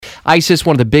ISIS,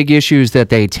 one of the big issues that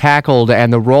they tackled,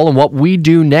 and the role in what we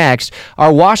do next.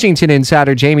 Our Washington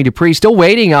insider, Jamie Dupree, still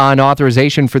waiting on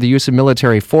authorization for the use of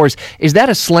military force. Is that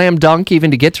a slam dunk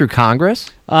even to get through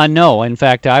Congress? No. In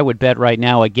fact, I would bet right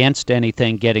now against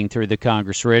anything getting through the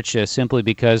Congress, Rich, simply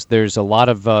because there's a lot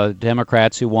of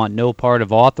Democrats who want no part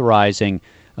of authorizing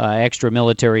extra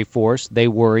military force. They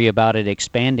worry about it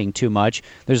expanding too much.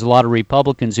 There's a lot of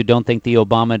Republicans who don't think the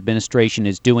Obama administration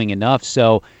is doing enough.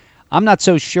 So I'm not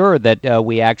so sure that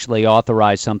we actually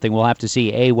authorize something. We'll have to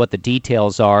see, A, what the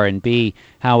details are, and B,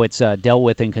 how it's dealt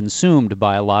with and consumed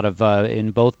by a lot of,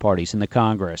 in both parties in the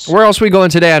Congress. Where else are we going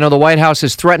today? I know the White House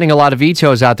is threatening a lot of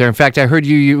vetoes out there. In fact, I heard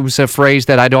you use a phrase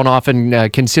that I don't often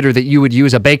consider that you would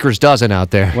use, a baker's dozen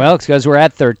out there. Well, it's because we're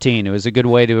at 13. It was a good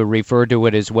way to refer to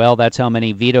it as well. That's how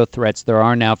many veto threats there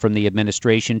are now from the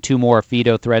administration. 2 more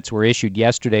veto threats were issued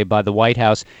yesterday by the White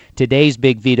House. Today's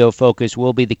big veto focus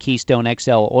will be the Keystone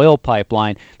XL oil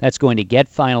pipeline. That's going to get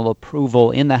final approval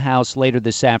in the House later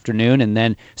this afternoon and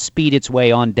then speed its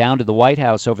way on down to the White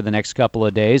House over the next couple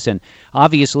of days. And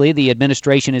obviously, the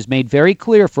administration has made very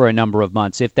clear for a number of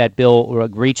months if that bill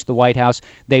reached the White House,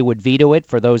 they would veto it.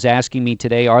 For those asking me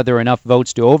today, are there enough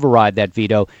votes to override that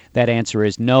veto? That answer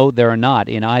is no, there are not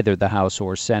in either the House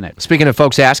or Senate. Speaking of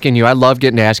folks asking you, I love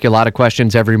getting to ask you a lot of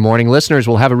questions every morning. Listeners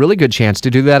will have a really good chance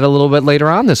to do that a little bit later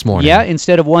on this morning. Yeah,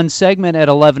 instead of one segment at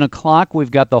 11 o'clock,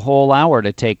 we've got the whole hour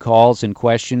to take calls and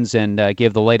questions and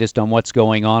give the latest on what's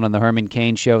going on the Herman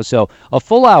Cain Show. So a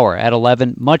full hour at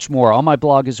 11, much more on my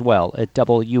blog as well at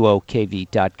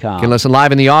WOKV.com. You can listen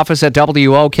live in the office at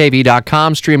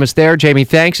WOKV.com. Stream us there. Jamie,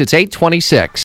 thanks. It's 8:26.